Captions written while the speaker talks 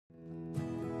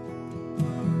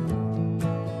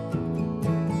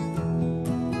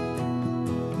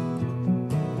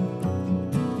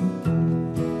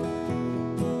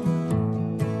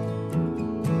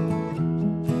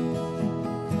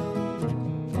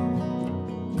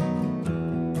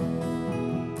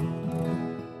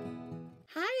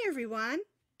everyone,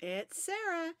 it's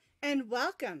Sarah and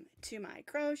welcome to my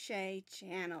crochet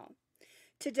channel.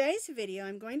 Today's video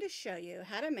I'm going to show you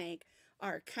how to make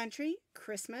our country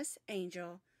Christmas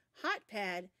angel hot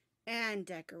pad and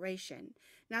decoration.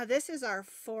 Now this is our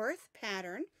fourth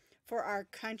pattern for our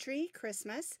country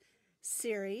Christmas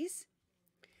series.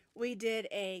 We did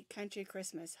a country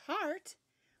Christmas heart,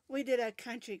 we did a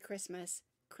country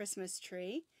Christmas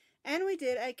tree, and we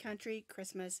did a country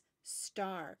Christmas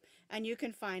star. And you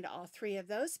can find all three of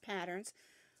those patterns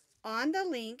on the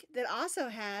link that also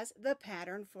has the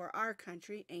pattern for our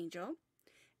country angel.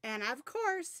 And of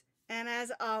course, and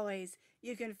as always,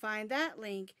 you can find that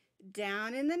link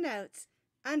down in the notes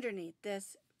underneath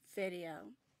this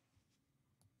video.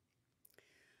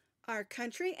 Our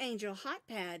country angel hot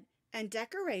pad and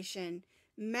decoration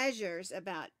measures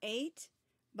about 8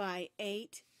 by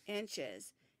 8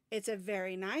 inches. It's a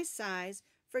very nice size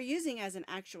for using as an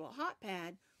actual hot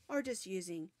pad or just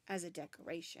using as a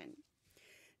decoration.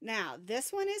 Now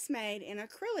this one is made in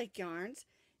acrylic yarns.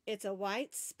 It's a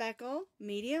white speckle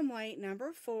medium weight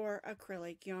number 4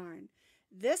 acrylic yarn.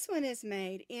 This one is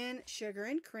made in sugar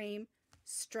and cream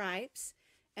stripes,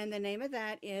 and the name of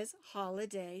that is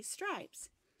Holiday Stripes.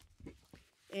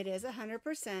 It is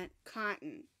 100%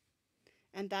 cotton,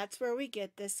 and that's where we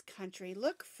get this country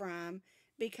look from,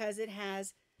 because it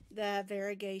has the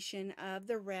variegation of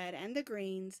the red and the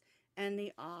greens and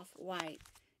the off-white.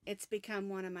 It's become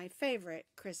one of my favorite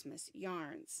Christmas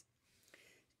yarns.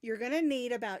 You're going to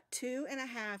need about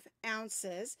 2.5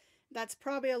 ounces. That's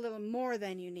probably a little more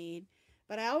than you need,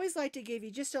 but I always like to give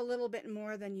you just a little bit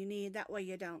more than you need. That way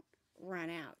you don't run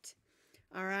out.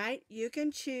 All right, you can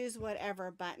choose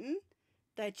whatever button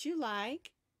that you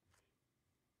like.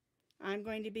 I'm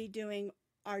going to be doing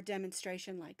our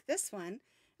demonstration like this one,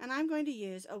 and I'm going to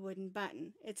use a wooden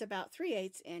button. It's about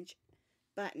 3/8 inch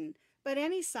button, but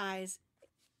any size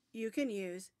you can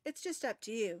use. It's just up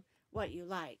to you what you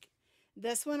like.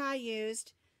 This one I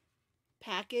used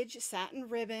package satin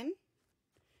ribbon.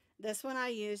 This one I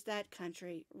used that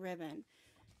country ribbon.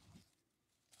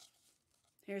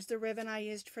 Here's the ribbon I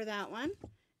used for that one,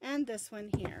 and this one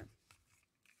here.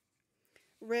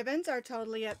 Ribbons are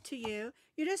totally up to you.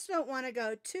 You just don't want to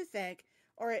go too thick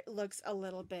or it looks a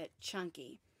little bit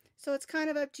chunky. So it's kind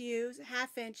of up to you,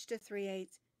 1/2 inch to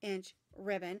 3/8 inch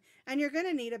ribbon, and you're going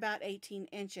to need about 18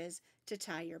 inches to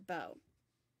tie your bow.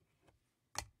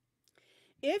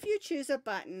 If you choose a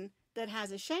button that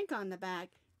has a shank on the back,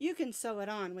 you can sew it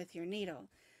on with your needle.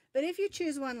 But if you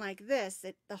choose one like this,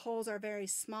 the holes are very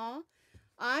small,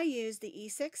 I use the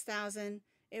E6000.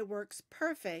 It works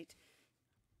perfect.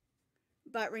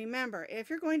 But remember, if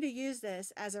you're going to use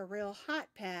this as a real hot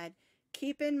pad,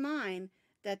 keep in mind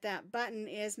that that button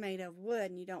is made of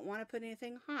wood and you don't want to put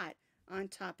anything hot on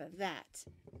top of that.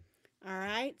 All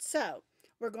right, so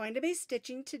we're going to be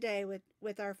stitching today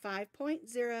with our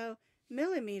 5.0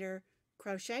 millimeter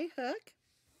crochet hook.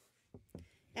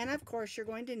 And of course, you're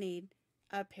going to need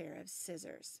a pair of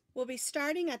scissors. We'll be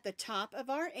starting at the top of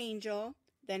our angel,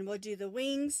 then we'll do the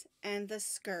wings and the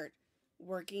skirt,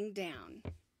 working down.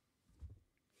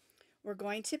 We're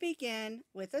going to begin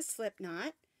with a slip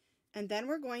knot, and then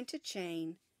we're going to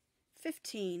chain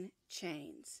 15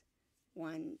 chains.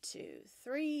 1, 2,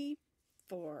 3,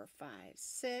 4, 5,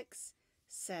 6,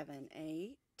 7,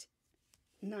 8,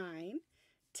 9,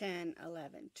 10,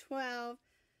 11, 12,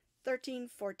 13,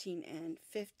 14, and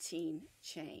 15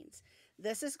 chains.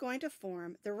 This is going to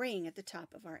form the ring at the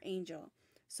top of our angel.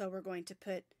 So we're going to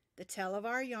put the tail of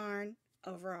our yarn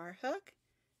over our hook,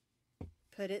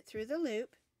 put it through the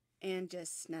loop, and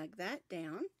just snug that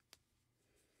down,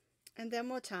 and then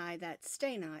we'll tie that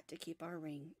stay knot to keep our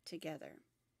ring together.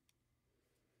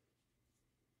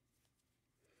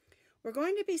 We're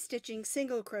going to be stitching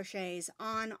single crochets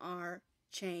on our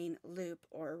chain loop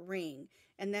or ring,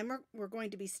 and then we're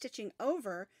going to be stitching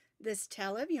over this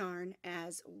tail of yarn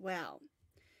as well.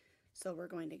 So we're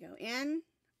going to go in,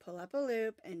 pull up a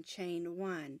loop, and chain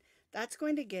 1. That's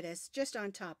going to get us just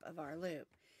on top of our loop.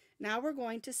 Now we're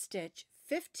going to stitch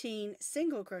 15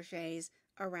 single crochets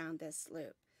around this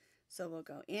loop. So we'll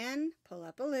go in, pull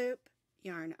up a loop,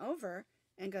 yarn over,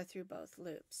 and go through both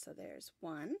loops. So there's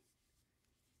 1,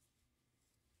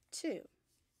 2,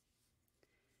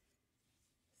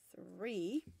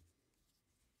 3,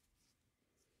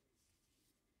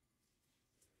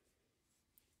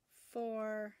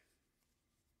 4,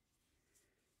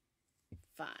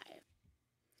 5.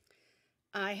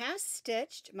 I have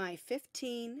stitched my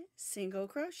 15 single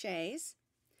crochets.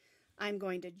 I'm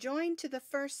going to join to the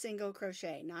first single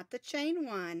crochet, not the chain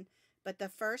 1, but the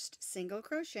first single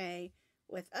crochet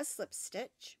with a slip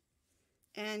stitch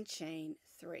and chain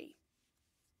 3.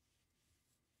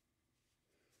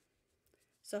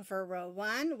 So for row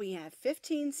 1, we have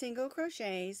 15 single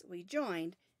crochets. We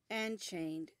joined and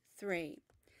chained 3.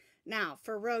 Now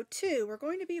for row 2, we're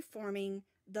going to be forming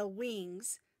the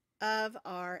wings of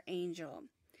our angel.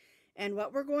 And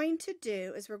what we're going to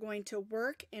do is we're going to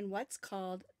work in what's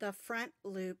called the front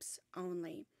loops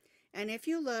only. And if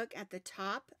you look at the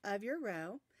top of your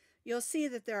row, you'll see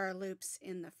that there are loops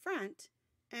in the front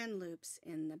and loops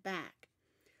in the back.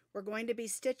 We're going to be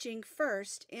stitching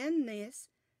first in this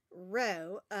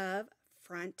row of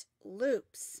front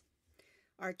loops.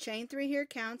 Our chain 3 here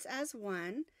counts as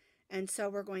 1, and so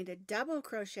we're going to double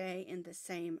crochet in the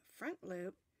same front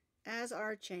loop as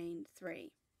our chain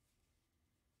 3.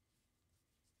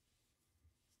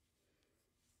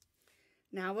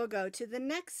 Now we'll go to the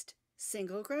next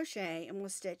single crochet and we'll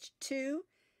stitch 2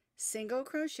 single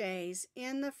crochets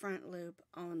in the front loop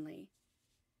only.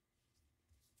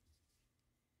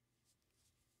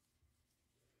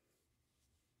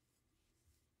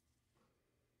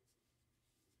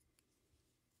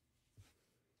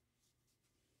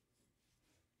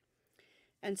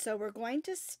 And so we're going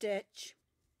to stitch,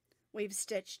 we've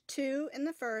stitched 2 in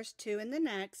the first, 2 in the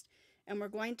next, and we're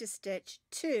going to stitch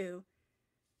 2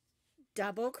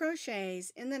 double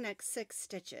crochets in the next 6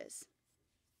 stitches.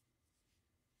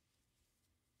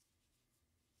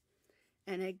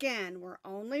 And again, we're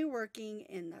only working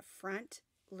in the front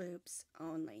loops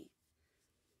only.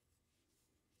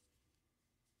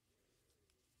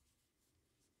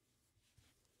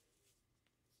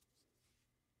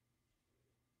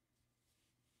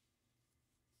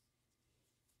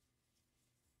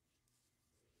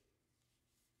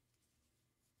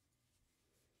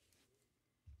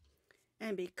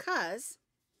 And because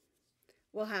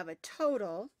we'll have a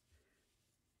total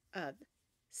of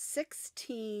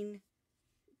 16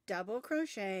 double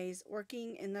crochets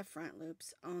working in the front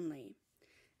loops only.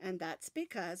 And that's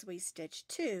because we stitched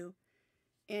 2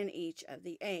 in each of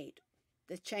the 8.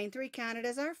 The chain 3 counted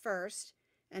as our first,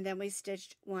 and then we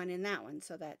stitched 1 in that one.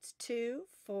 So that's 2,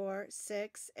 4,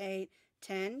 6, 8,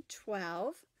 10,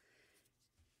 12.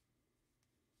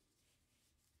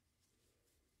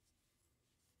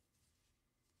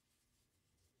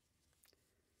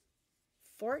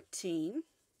 14,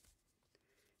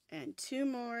 and 2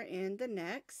 more in the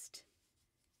next.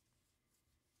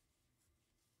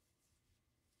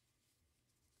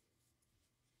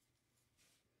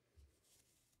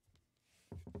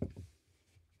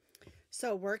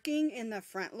 So working in the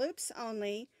front loops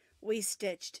only, we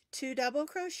stitched 2 double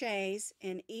crochets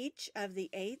in each of the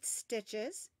 8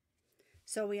 stitches.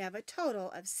 So we have a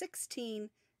total of 16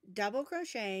 double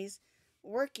crochets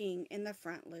working in the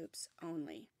front loops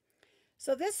only.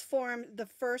 So this formed the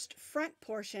first front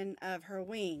portion of her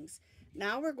wings.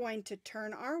 Now we're going to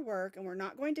turn our work, and we're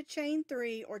not going to chain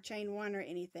 3 or chain 1 or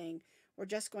anything. We're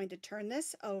just going to turn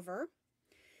this over.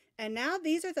 And now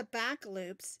these are the back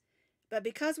loops, but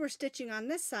because we're stitching on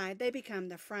this side, they become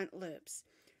the front loops.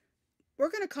 We're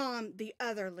going to call them the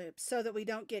other loops so that we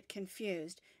don't get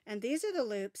confused. And these are the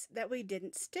loops that we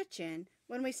didn't stitch in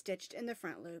when we stitched in the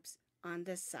front loops on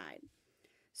this side.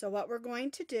 So what we're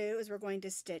going to do is we're going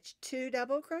to stitch 2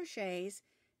 double crochets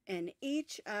in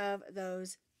each of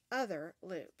those other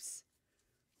loops.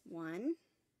 1,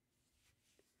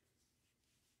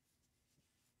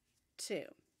 2.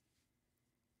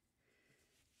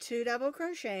 2 double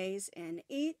crochets in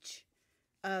each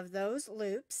of those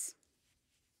loops.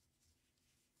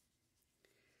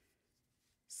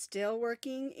 Still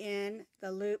working in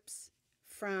the loops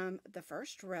from the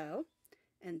first row.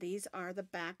 And these are the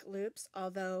back loops,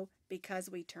 although because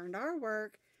we turned our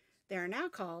work, they're now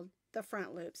called the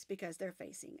front loops because they're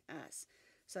facing us.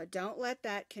 So don't let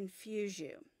that confuse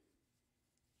you.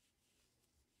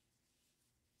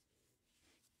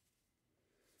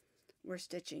 We're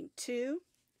stitching 2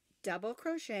 double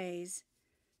crochets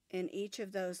in each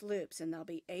of those loops, and there'll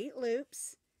be 8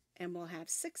 loops, and we'll have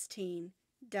 16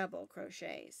 double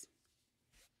crochets.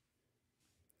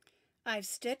 I've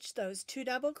stitched those 2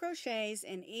 double crochets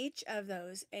in each of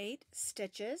those 8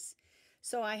 stitches.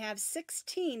 So I have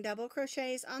 16 double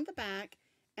crochets on the back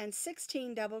and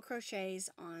 16 double crochets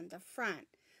on the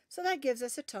front. So that gives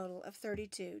us a total of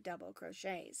 32 double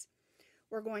crochets.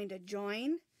 We're going to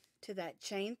join to that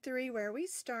chain 3 where we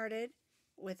started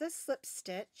with a slip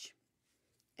stitch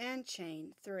and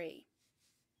chain 3.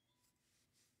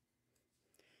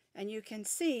 And you can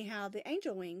see how the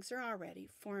angel wings are already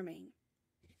forming.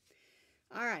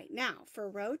 All right, now for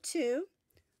row 2,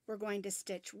 we're going to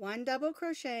stitch 1 double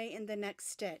crochet in the next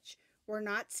stitch. We're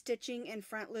not stitching in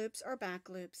front loops or back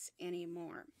loops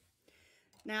anymore.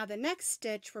 Now the next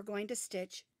stitch, we're going to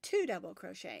stitch 2 double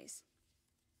crochets.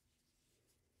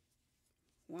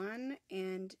 1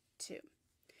 and 2.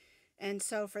 And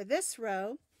so for this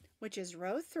row, which is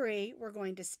row 3, we're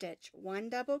going to stitch 1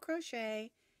 double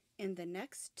crochet in the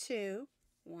next 2,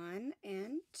 1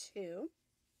 and 2.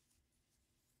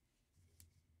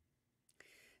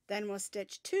 Then we'll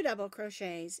stitch 2 double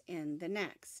crochets in the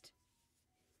next.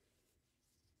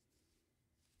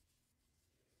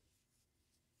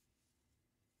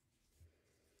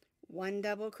 One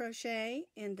double crochet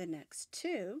in the next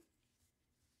 2.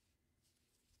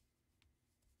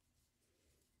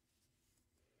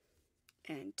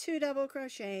 And 2 double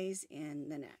crochets in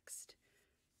the next.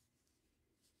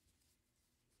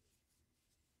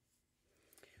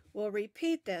 We'll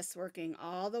repeat this, working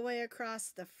all the way across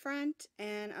the front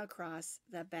and across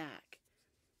the back.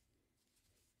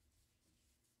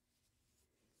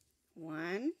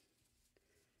 1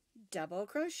 double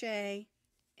crochet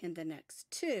in the next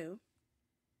 2,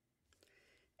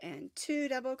 and 2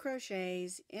 double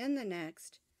crochets in the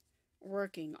next,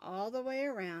 working all the way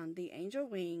around the angel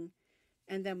wing,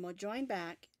 and then we'll join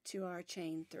back to our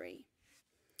chain 3.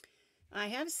 I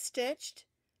have stitched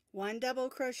 1 double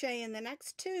crochet in the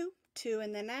next 2, 2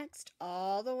 in the next,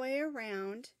 all the way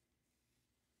around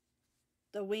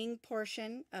the wing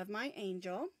portion of my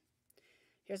angel.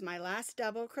 Here's my last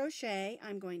double crochet.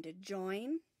 I'm going to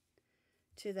join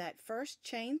to that first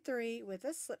chain 3 with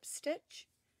a slip stitch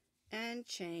and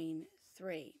chain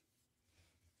 3.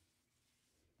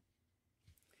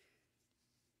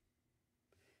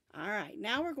 All right,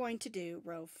 now we're going to do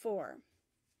row 4.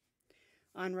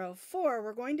 On row 4,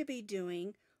 we're going to be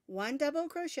doing 1 double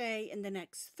crochet in the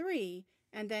next 3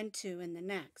 and then 2 in the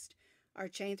next. Our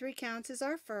chain 3 counts as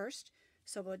our first,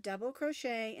 so we'll double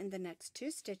crochet in the next 2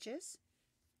 stitches.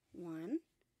 1,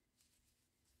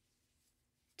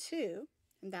 2,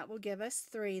 and that will give us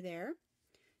 3 there,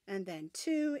 and then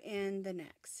 2 in the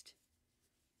next.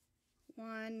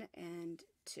 1 and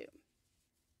 2.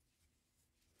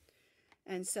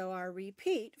 And so our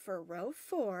repeat for row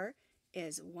 4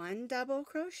 is 1 double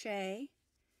crochet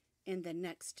in the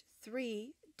next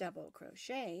 3 double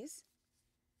crochets,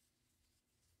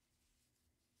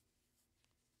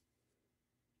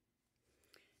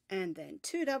 and then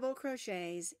 2 double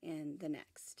crochets in the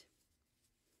next.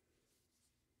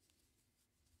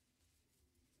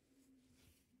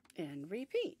 And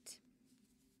repeat.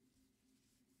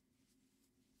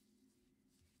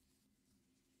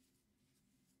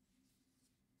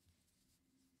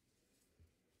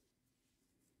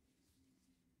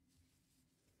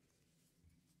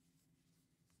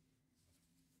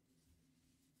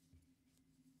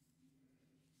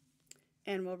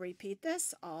 And we'll repeat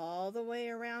this all the way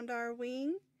around our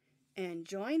wing and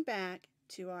join back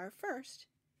to our first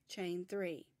chain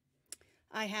 3.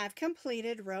 I have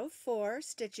completed row 4,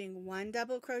 stitching 1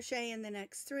 double crochet in the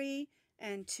next 3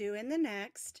 and 2 in the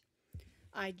next.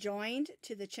 I joined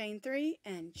to the chain 3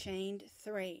 and chained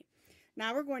 3.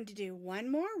 Now we're going to do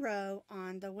one more row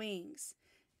on the wings.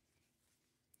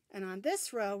 And on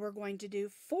this row, we're going to do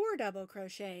 4 double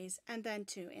crochets and then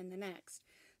 2 in the next.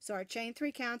 So our chain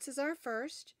 3 counts as our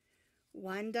first,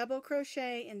 1 double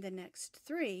crochet in the next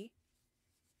 3,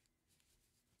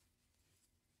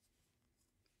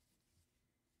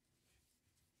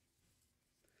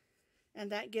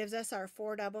 and that gives us our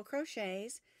 4 double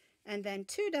crochets, and then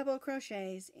 2 double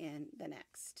crochets in the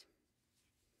next.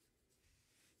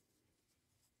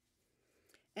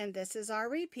 And this is our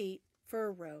repeat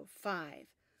for row 5.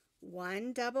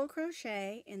 1 double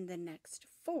crochet in the next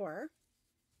 4,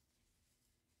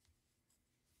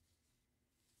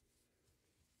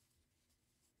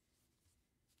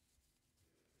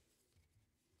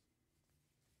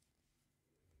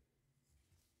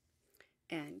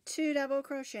 and 2 double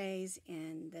crochets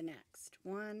in the next.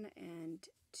 1 and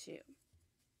 2.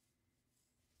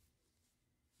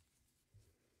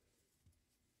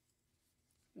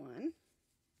 1,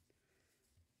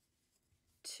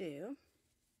 2,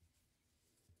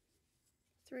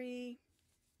 3,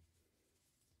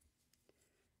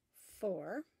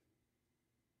 4,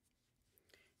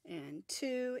 and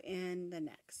 2 in the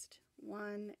next.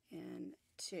 1 and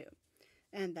 2.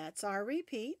 And that's our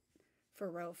repeat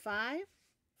for row 5,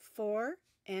 4,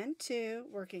 and 2,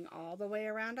 working all the way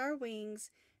around our wings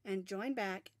and join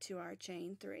back to our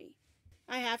chain 3.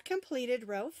 I have completed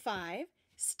row 5,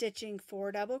 stitching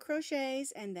 4 double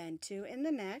crochets and then 2 in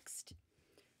the next.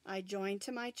 I joined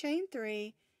to my chain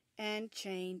 3 and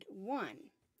chained 1.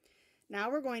 Now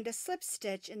we're going to slip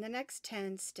stitch in the next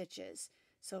 10 stitches.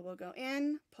 So we'll go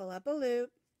in, pull up a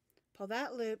loop, pull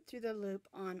that loop through the loop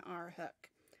on our hook.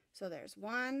 So there's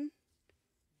 1,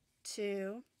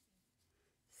 2,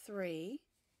 3,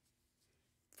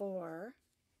 4,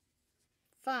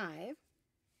 5,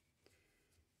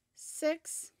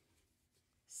 6,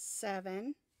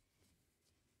 7,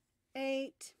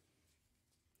 8,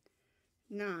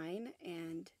 9,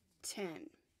 and 10.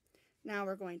 Now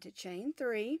we're going to chain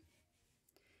 3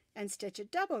 and stitch a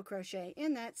double crochet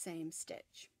in that same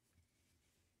stitch.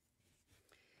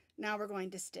 Now we're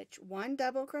going to stitch 1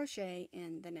 double crochet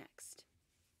in the next.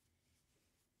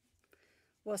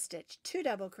 We'll stitch 2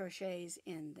 double crochets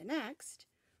in the next,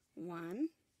 1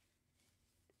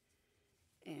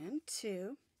 and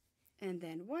 2, and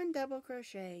then 1 double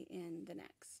crochet in the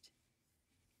next.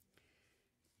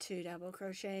 2 double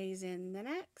crochets in the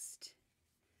next,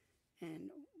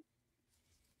 and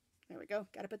there we go,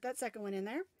 got to put that second one in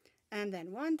there, and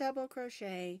then 1 double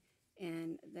crochet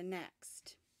in the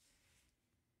next.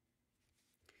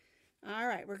 All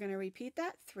right, we're going to repeat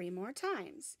that 3 more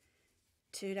times.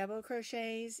 2 double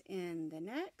crochets in the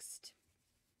next,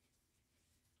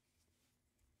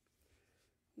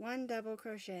 1 double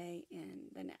crochet in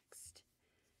the next,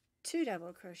 2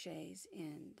 double crochets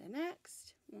in the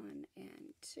next, 1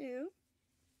 and 2,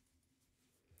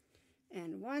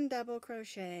 and 1 double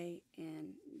crochet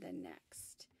in the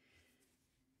next,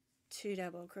 2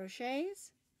 double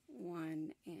crochets,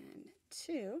 1 and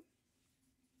 2,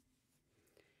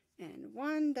 and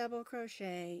 1 double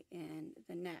crochet in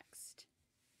the next.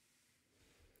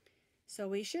 So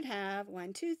we should have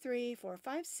 1, 2, 3, 4,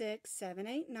 5, 6, 7,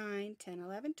 8, 9, 10,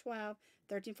 11, 12,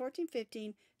 13, 14,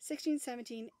 15, 16,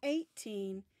 17,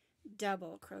 18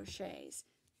 double crochets.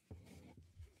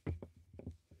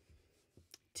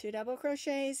 2 double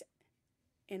crochets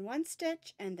in one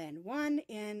stitch and then 1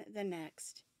 in the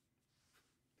next.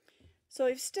 So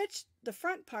we've stitched the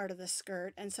front part of the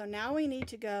skirt, and so now we need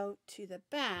to go to the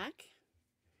back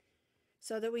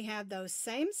so that we have those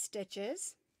same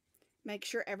stitches. Make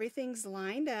sure everything's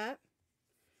lined up,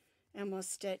 and we'll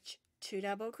stitch 2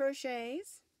 double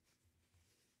crochets,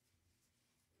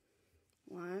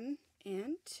 1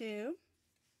 and 2,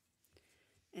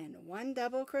 and 1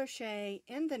 double crochet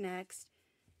in the next,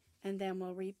 and then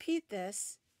we'll repeat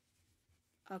this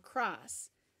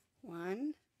across.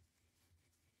 1,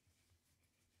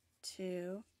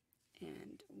 2,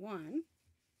 and 1.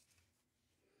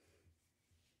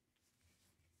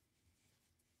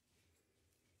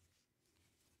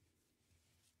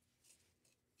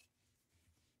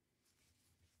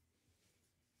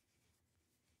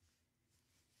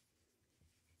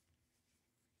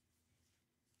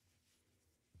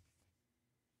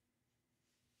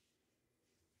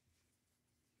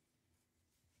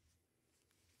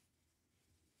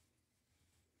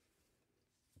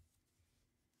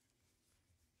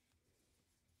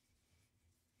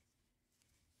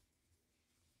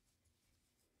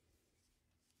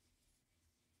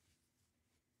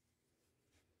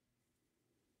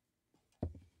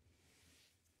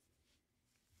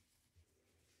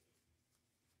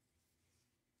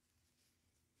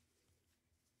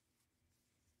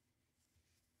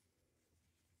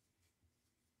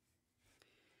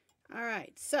 All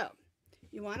right, so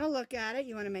you want to look at it.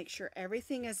 You want to make sure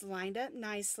everything is lined up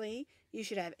nicely. You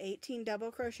should have 18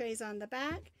 double crochets on the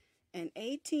back and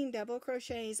 18 double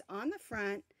crochets on the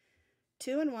front,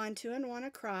 2 and 1, 2 and 1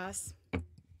 across.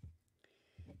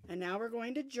 And now we're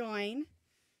going to join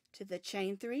to the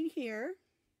chain 3 here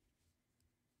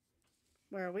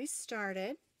where we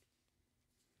started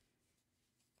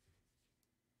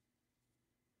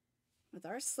with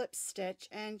our slip stitch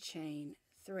and chain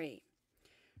 3.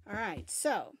 All right,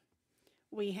 so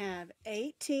we have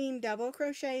 18 double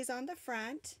crochets on the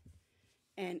front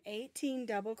and 18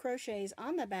 double crochets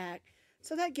on the back,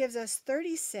 so that gives us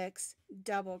 36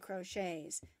 double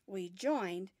crochets. We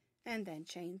joined and then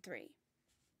chain 3.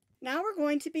 Now we're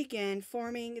going to begin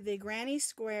forming the granny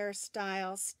square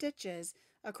style stitches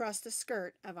across the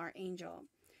skirt of our angel.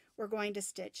 We're going to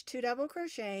stitch 2 double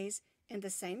crochets in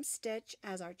the same stitch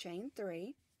as our chain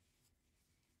 3.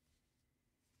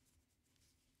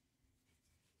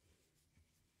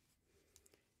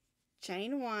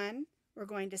 Chain 1, we're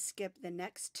going to skip the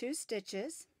next 2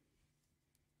 stitches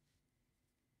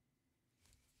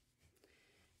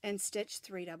and stitch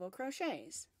 3 double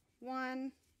crochets.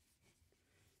 1,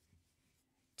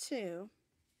 2,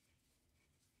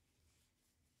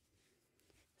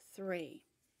 3.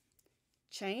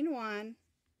 Chain 1,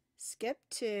 skip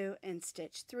 2, and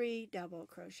stitch 3 double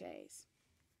crochets.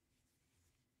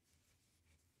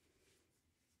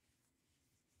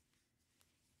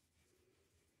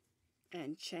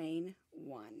 And chain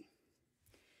 1.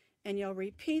 And you'll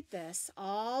repeat this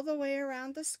all the way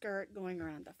around the skirt, going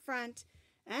around the front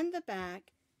and the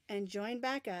back, and join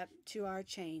back up to our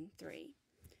chain 3.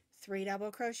 3 double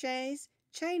crochets,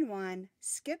 chain 1,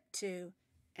 skip 2,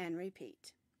 and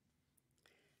repeat.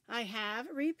 I have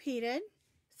repeated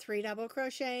 3 double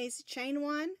crochets, chain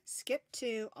 1, skip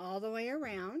 2 all the way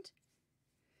around.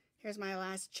 Here's my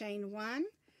last chain 1.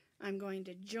 I'm going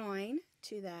to join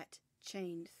to that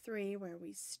chain 3 where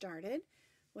we started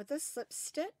with a slip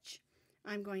stitch.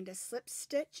 I'm going to slip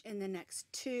stitch in the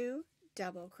next 2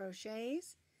 double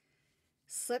crochets,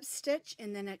 slip stitch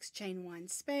in the next chain 1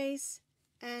 space,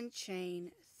 and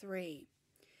chain 3.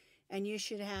 And you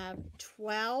should have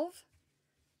 12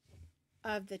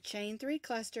 of the chain 3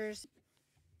 clusters.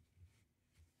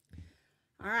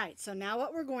 Alright, so now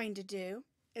what we're going to do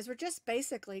is we're just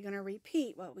basically going to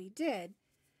repeat what we did.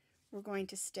 We're going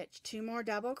to stitch 2 more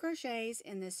double crochets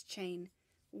in this chain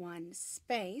 1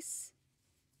 space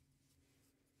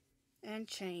and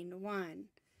chain 1.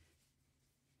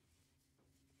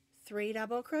 3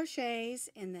 double crochets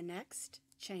in the next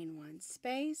chain 1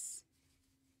 space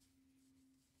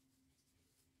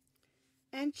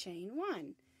and chain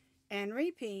 1, and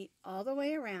repeat all the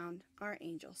way around our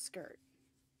angel skirt.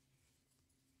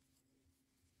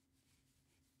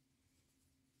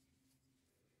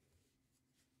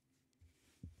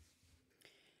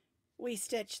 We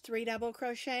stitched 3 double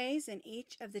crochets in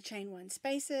each of the chain 1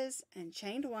 spaces and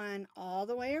chained 1 all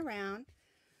the way around.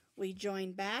 We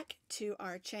joined back to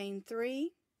our chain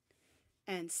 3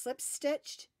 and slip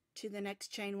stitched to the next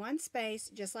chain 1 space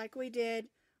just like we did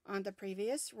on the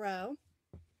previous row.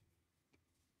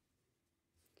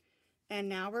 And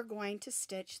now we're going to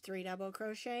stitch 3 double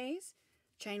crochets.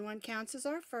 Chain 1 counts as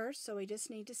our first, so we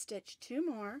just need to stitch 2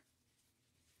 more.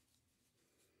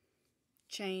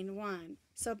 Chain 1.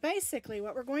 So basically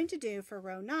what we're going to do for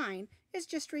row 9 is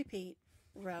just repeat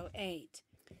row 8.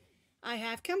 I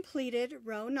have completed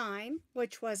row 9,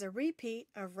 which was a repeat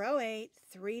of row 8,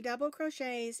 3 double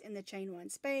crochets in the chain 1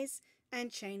 space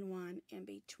and chain 1 in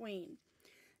between.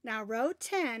 Now row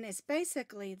 10 is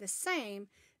basically the same.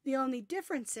 The only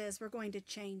difference is we're going to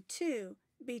chain 2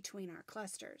 between our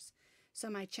clusters. So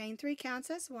my chain 3 counts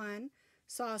as 1,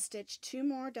 so I'll stitch 2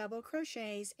 more double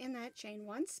crochets in that chain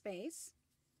 1 space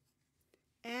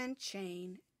and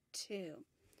chain 2.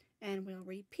 And we'll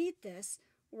repeat this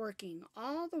working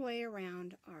all the way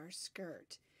around our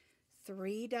skirt.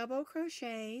 3 double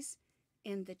crochets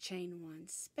in the chain 1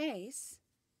 space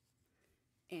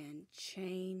and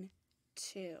chain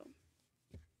 2.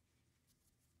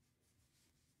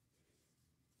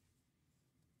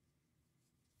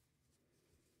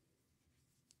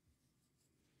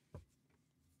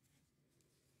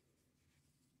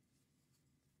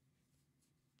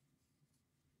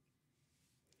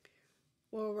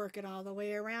 We'll work it all the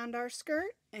way around our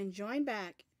skirt and join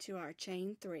back to our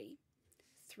chain 3.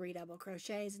 3 double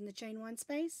crochets in the chain 1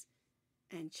 space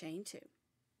and chain 2.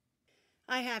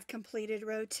 I have completed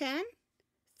row 10,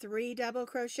 3 double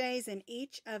crochets in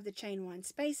each of the chain 1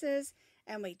 spaces,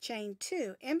 and we chain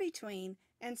 2 in between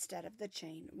instead of the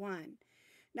chain 1.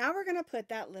 Now we're going to put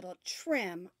that little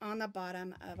trim on the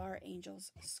bottom of our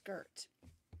angel's skirt.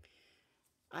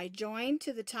 I join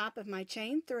to the top of my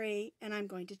chain 3 and I'm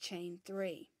going to chain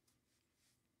 3.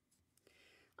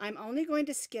 I'm only going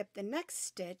to skip the next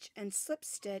stitch and slip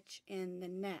stitch in the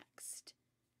next.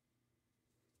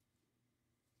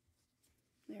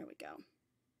 There we go.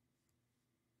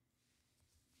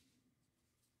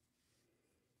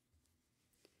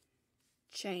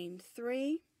 Chain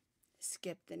 3,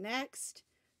 skip the next,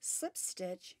 slip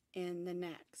stitch in the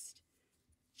next.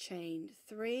 Chain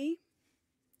 3,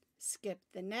 skip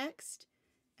the next,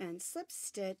 and slip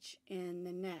stitch in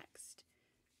the next.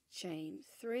 Chain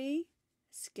 3,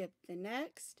 skip the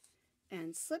next,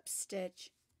 and slip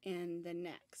stitch in the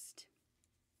next.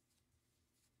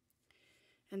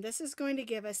 And this is going to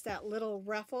give us that little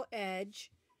ruffle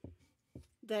edge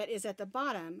that is at the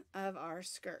bottom of our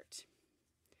skirt.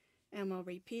 And we'll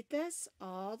repeat this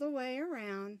all the way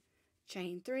around.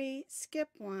 Chain 3, skip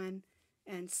 1,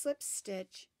 and slip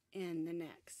stitch in the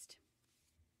next.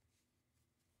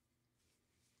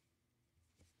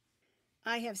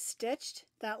 I have stitched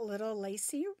that little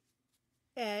lacy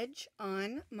edge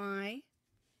on my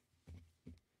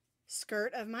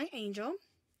skirt of my angel,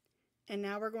 and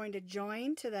now we're going to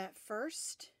join to that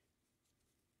first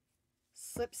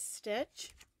slip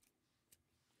stitch,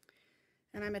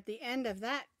 and I'm at the end of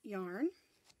that yarn.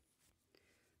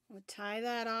 We'll tie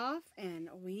that off and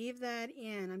weave that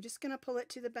in. I'm just going to pull it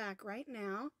to the back right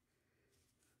now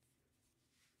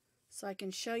so I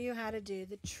can show you how to do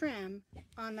the trim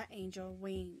on the angel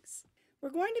wings. We're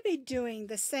going to be doing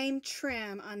the same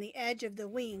trim on the edge of the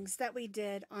wings that we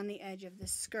did on the edge of the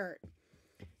skirt.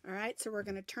 All right, so we're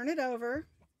going to turn it over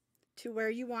to where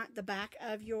you want the back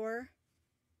of your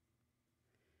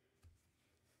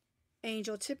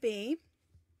angel to be.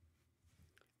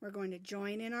 We're going to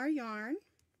join in our yarn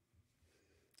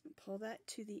Pull that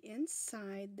to the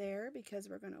inside there because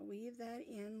we're going to weave that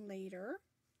in later.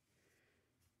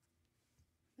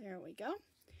 There we go.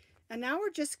 And now we're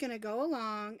just going to go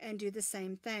along and do the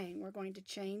same thing. We're going to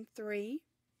chain 3.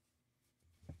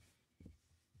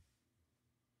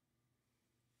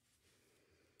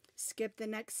 Skip the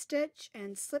next stitch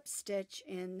and slip stitch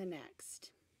in the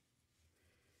next.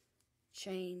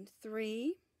 Chain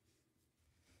 3.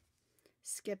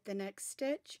 Skip the next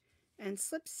stitch and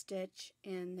slip stitch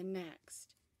in the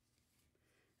next.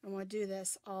 And we'll do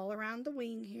this all around the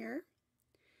wing here.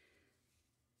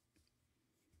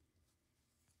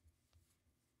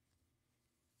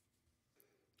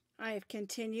 I have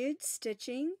continued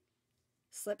stitching,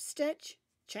 slip stitch,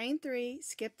 chain 3,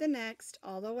 skip the next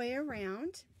all the way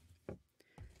around.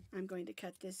 I'm going to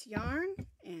cut this yarn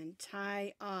and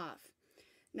tie off.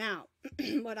 Now,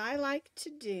 what I like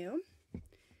to do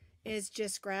is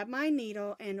just grab my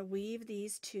needle and weave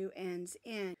these 2 ends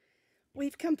in.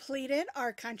 We've completed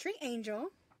our country angel,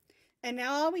 and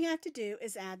now all we have to do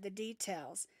is add the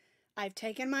details. I've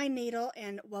taken my needle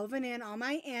and woven in all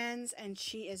my ends, and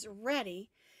she is ready.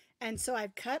 And so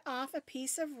I've cut off a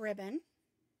piece of ribbon,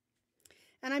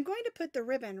 and I'm going to put the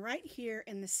ribbon right here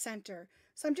in the center.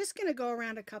 So I'm just going to go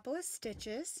around a couple of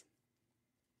stitches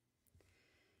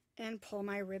and pull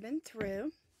my ribbon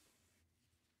through.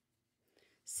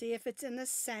 See if it's in the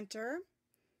center.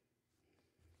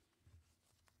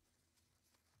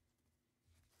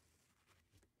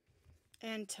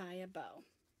 And tie a bow.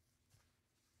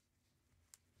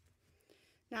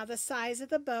 Now the size of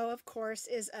the bow, of course,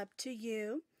 is up to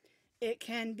you. It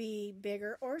can be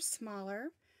bigger or smaller.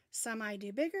 Some I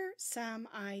do bigger, some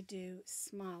I do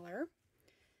smaller.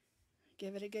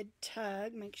 Give it a good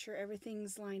tug, make sure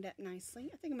everything's lined up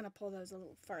nicely. I think I'm going to pull those a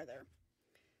little farther.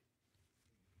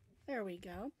 There we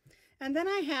go. And then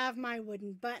I have my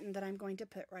wooden button that I'm going to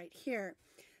put right here.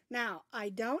 Now, I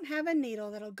don't have a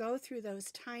needle that'll go through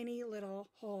those tiny little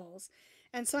holes,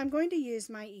 and so I'm going to use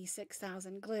my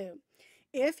E6000 glue.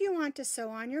 If you want to sew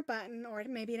on your button, or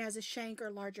maybe it has a shank or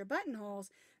larger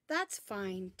buttonholes, that's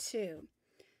fine too.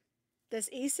 This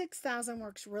E6000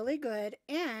 works really good,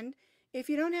 and if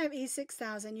you don't have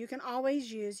E6000, you can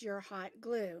always use your hot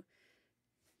glue.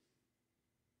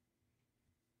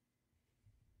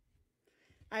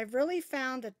 I've really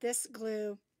found that this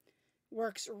glue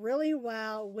works really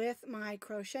well with my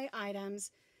crochet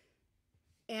items,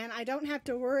 and I don't have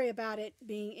to worry about it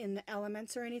being in the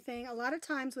elements or anything. A lot of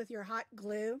times with your hot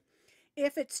glue,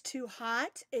 if it's too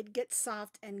hot, it gets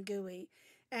soft and gooey.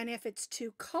 And if it's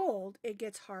too cold, it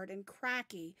gets hard and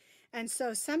cracky. And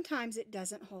so sometimes it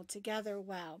doesn't hold together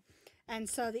well. And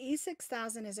so the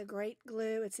E6000 is a great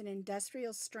glue. It's an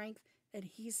industrial strength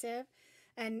adhesive.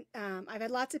 And I've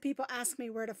had lots of people ask me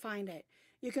where to find it.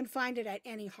 You can find it at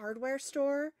any hardware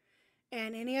store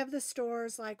and any of the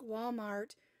stores like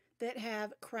Walmart that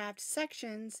have craft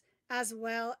sections, as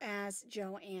well as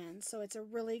Joann's. So it's a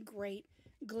really great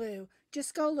glue.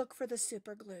 Just go look for the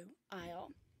super glue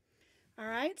aisle. All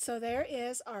right, so there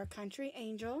is our country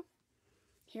angel.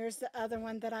 Here's the other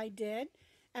one that I did.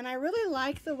 And I really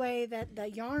like the way that the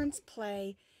yarns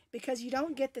play, because you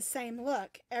don't get the same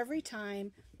look every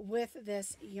time with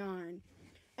this yarn.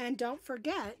 And don't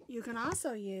forget, you can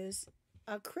also use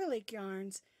acrylic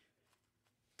yarns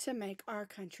to make our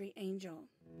country angel.